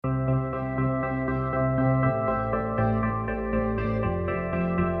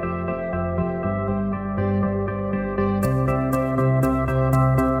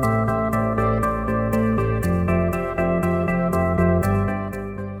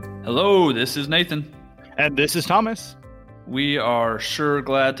Hello, this is Nathan. And this is Thomas. We are sure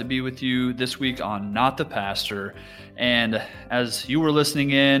glad to be with you this week on Not the Pastor. And as you were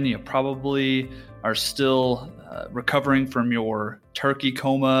listening in, you probably are still recovering from your turkey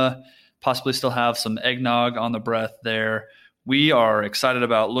coma, possibly still have some eggnog on the breath there. We are excited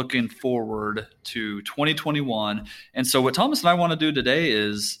about looking forward to 2021. And so what Thomas and I want to do today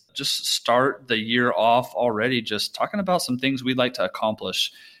is just start the year off already, just talking about some things we'd like to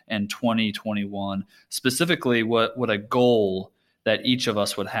accomplish in 2021, specifically what a goal that each of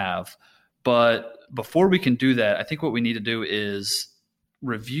us would have. But before we can do that, I think what we need to do is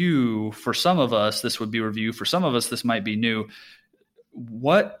review. For some of us, this would be review. For some of us, this might be new.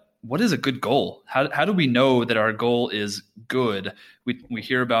 What is a good goal? How do we know that our goal is good? We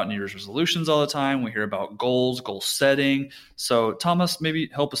hear about New Year's resolutions all the time. We hear about goals, goal setting. So Thomas, maybe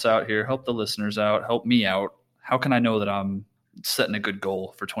help us out here, help the listeners out, help me out. How can I know that I'm setting a good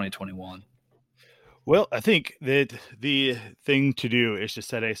goal for 2021? Well, I think that the thing to do is to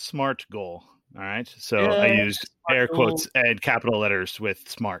set a SMART goal. All right. So I used air quotes and capital letters with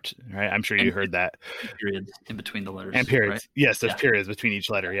SMART. Right. I'm sure you heard that. Periods in between the letters. And periods. Right? Yes, there's periods between each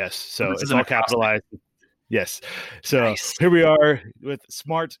letter. Yes. So This it's is all capitalized. Yes. So Nice. Here we are with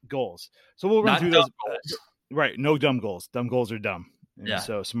SMART goals. So we'll run Not through dumb those. goals. Right. No dumb goals. Dumb goals are dumb. And Yeah.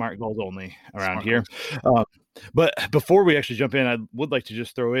 So SMART goals only around Smart here. But before we actually jump in, I would like to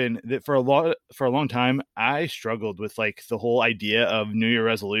just throw in that for a long time, I struggled with like the whole idea of New Year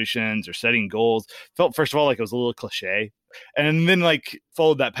resolutions or setting goals. Felt first of all like it was a little cliche, and then like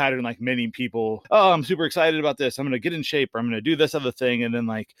followed that pattern like many people. Oh, I'm super excited about this. I'm going to get in shape. Or I'm going to do this other thing, and then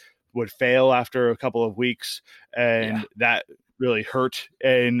like would fail after a couple of weeks, and that really hurt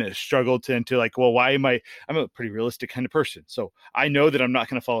and struggled into like, well, why am I'm a pretty realistic kind of person, so I know that I'm not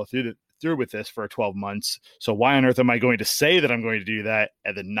going to follow through with this for 12 months. So why on earth am I going to say that I'm going to do that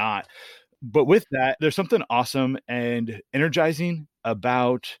and then not? But with that, there's something awesome and energizing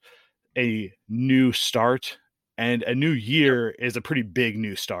about a new start, and a new year is a pretty big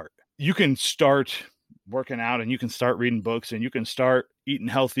new start. You can start working out and you can start reading books and you can start eating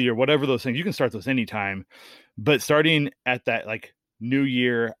healthy or whatever those things. You can start those anytime, but starting at that like new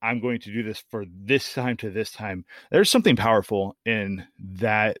year, I'm going to do this for this time to this time. There's something powerful in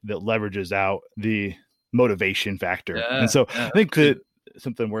that leverages out the motivation factor. And so I think that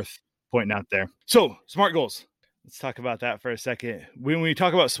something worth pointing out there. So SMART goals. Let's talk about that for a second. When we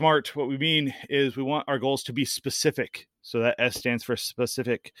talk about SMART, what we mean is we want our goals to be specific. So that S stands for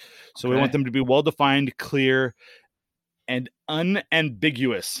specific. So we want them to be well-defined, clear, and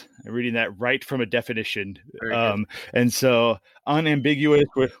unambiguous. I'm reading that right from a definition. And so unambiguous,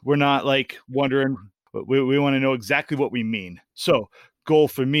 we're not like wondering, we want to know exactly what we mean. So goal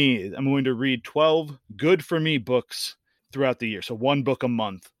for me is I'm going to read 12 good for me books throughout the year. So one book a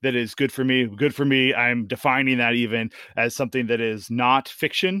month that is good for me. Good for me. I'm defining that even as something that is not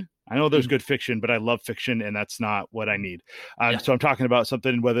fiction. I know there's good fiction, but I love fiction, and that's not what I need. So I'm talking about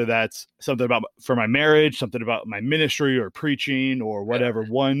something, whether that's something about for my marriage, something about my ministry or preaching or whatever.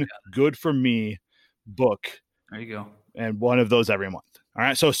 One good for me book. There you go. And one of those every month. All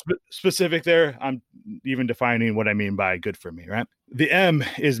right. So specific there. I'm even defining what I mean by good for me. Right. The M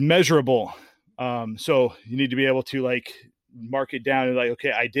is measurable. So you need to be able to like mark it down and like,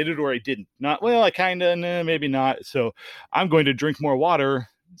 okay, I did it or I didn't. Not, well, I kind of, maybe not. So I'm going to drink more water.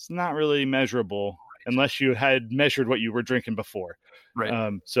 It's not really measurable unless you had measured what you were drinking before.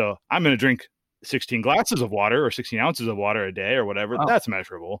 Right. So I'm going to drink 16 glasses of water or 16 ounces of water a day or whatever. Wow. That's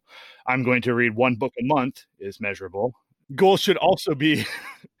measurable. I'm going to read one book a month is measurable. Goals should also be,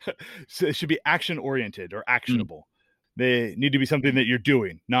 it should be action oriented or actionable. They need to be something that you're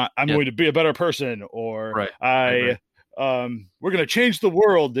doing, not I'm going to be a better person or we're going to change the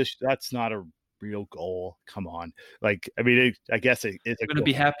world. That's not a real goal. Come on. Like, I mean, I guess it's going to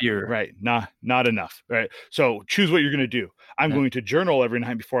be happier. Right. Not enough. Right. So choose what you're going to do. I'm going to journal every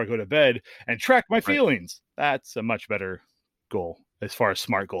night before I go to bed and track my feelings. That's a much better goal as far as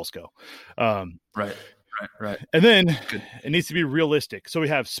SMART goals go. Right. And then it needs to be realistic. So we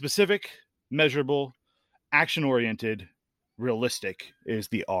have specific, measurable, action-oriented, realistic is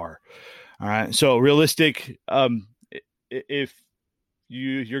the R. All right. So realistic, if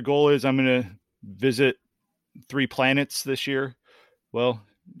your goal is I'm going to visit 3 planets this year, well,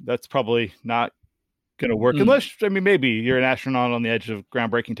 that's probably not going to work unless, I mean, maybe you're an astronaut on the edge of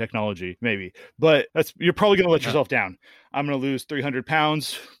groundbreaking technology, maybe, but you're probably going to let yourself down. I'm going to lose 300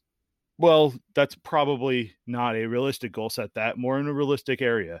 pounds. Well, that's probably not a realistic goal set. That more in a realistic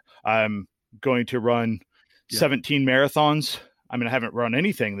area. I'm going to run 17 marathons. I mean, I haven't run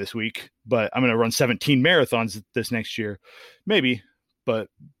anything this week, but I'm going to run 17 marathons this next year, maybe, but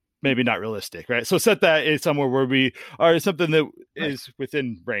maybe not realistic, right? So set that in somewhere where we are something that is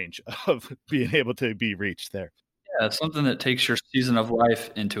within range of being able to be reached there. Yeah, something that takes your season of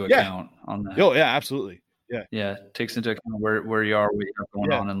life into account on that. Oh, yeah, absolutely. Yeah, takes into account where you are, what you have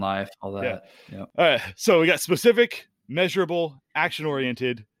going on in life, all that. Yeah. All right. So we got specific, measurable,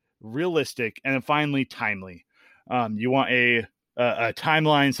 action-oriented, realistic, and then finally timely. You want a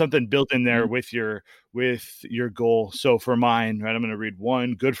timeline, something built in there with your goal. So for mine, right, I'm going to read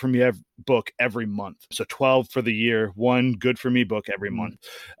one good for me book every month. So 12 for the year, one good for me book every month.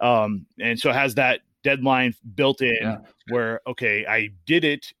 And so it has that deadline built in where, okay, I did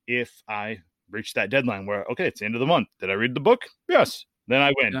it if I reach that deadline where, okay, it's the end of the month. Did I read the book? Yes. Then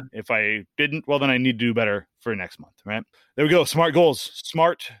I win. If I didn't, well, then I need to do better for next month, right? There we go. SMART goals.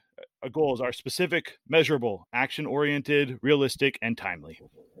 SMART goals are specific, measurable, action-oriented, realistic, and timely.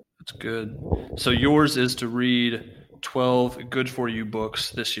 That's good. So yours is to read 12 good for you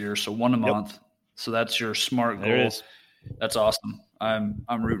books this year. So one a month. So that's your SMART goal. There it is. That's awesome. I'm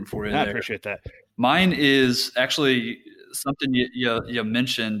rooting for you. I appreciate that. Mine is actually something you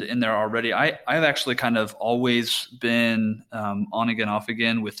mentioned in there already. I've actually kind of always been on again, off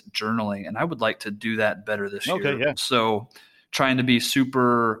again with journaling, and I would like to do that better this year. Yeah. So trying to be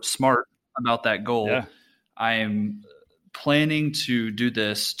super smart about that goal. Yeah. I'm planning to do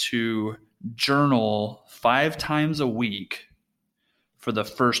this to journal 5 times a week for the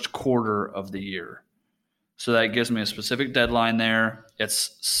first quarter of the year. So that gives me a specific deadline there.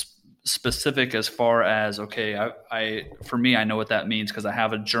 It's specific as far as, okay, for me, I know what that means because I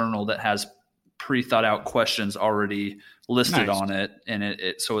have a journal that has pre-thought out questions already listed on it. And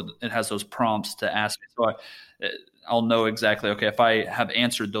it has those prompts to ask me. So I'll know exactly, okay, if I have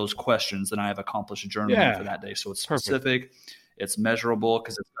answered those questions, then I have accomplished journaling for that day. So it's specific, it's measurable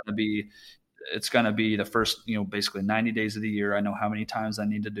because it's going to be the first, basically 90 days of the year. I know how many times I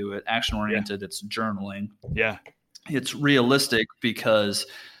need to do it. Action oriented, it's journaling. Yeah. It's realistic because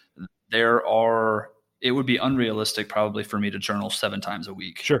it would be unrealistic probably for me to journal 7 times a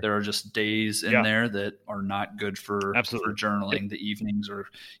week. Sure. There are just days in there that are not good for journaling, the evenings or,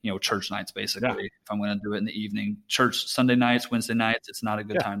 church nights, basically. Yeah. If I'm going to do it in the evening, church Sunday nights, Wednesday nights, it's not a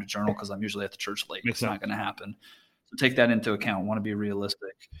good time to journal because I'm usually at the church late. It's not going to happen. So take that into account. Want to be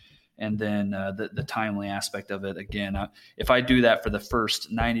realistic. And then the timely aspect of it, again, if I do that for the first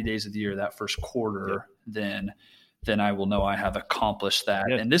 90 days of the year, that first quarter, then I will know I have accomplished that.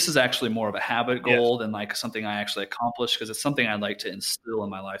 Yeah. And this is actually more of a habit goal than like something I actually accomplished because it's something I'd like to instill in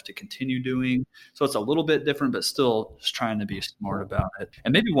my life to continue doing. So it's a little bit different, but still just trying to be smart about it.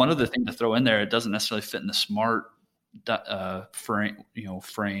 And maybe one other thing to throw in there, it doesn't necessarily fit in the SMART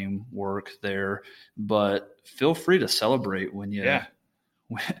framework there, but feel free to celebrate when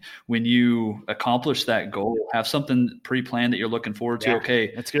you accomplish that goal. Have something pre-planned that you're looking forward to.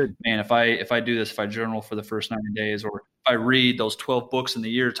 Okay, that's good, man. If I do this, if I journal for the first 90 days, or if I read those 12 books in the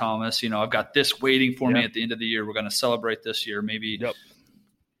year, Thomas, I've got this waiting for me at the end of the year. We're going to celebrate this year. Maybe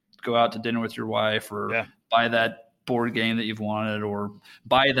go out to dinner with your wife, or buy that board game that you've wanted, or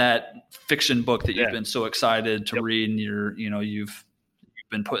buy that fiction book that you've been so excited to read, and you've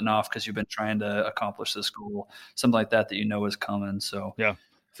been putting off because you've been trying to accomplish this goal, something like that is coming. So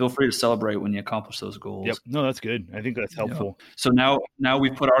feel free to celebrate when you accomplish those goals. No, that's good. I think that's helpful. So now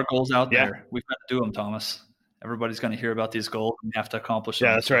we've put our goals out there. We've got to do them, Thomas. Everybody's going to hear about these goals and have to accomplish them.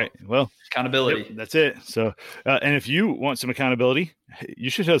 Yeah, that's right. Well, accountability. That's it. So, and if you want some accountability, you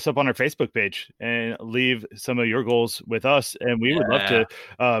should hit us up on our Facebook page and leave some of your goals with us. And we would love to,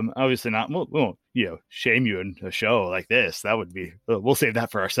 obviously we won't, shame you in a show like this. That would be, we'll save that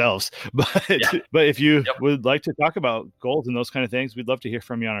for ourselves. But if you would like to talk about goals and those kind of things, we'd love to hear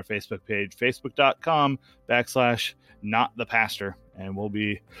from you on our Facebook page, facebook.com/NotThePastor. And we'll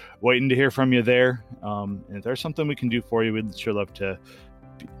be waiting to hear from you there. And if there's something we can do for you, we'd sure love to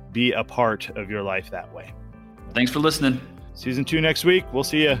be a part of your life that way. Thanks for listening. Season 2 next week. We'll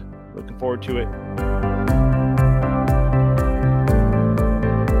see you. Looking forward to it.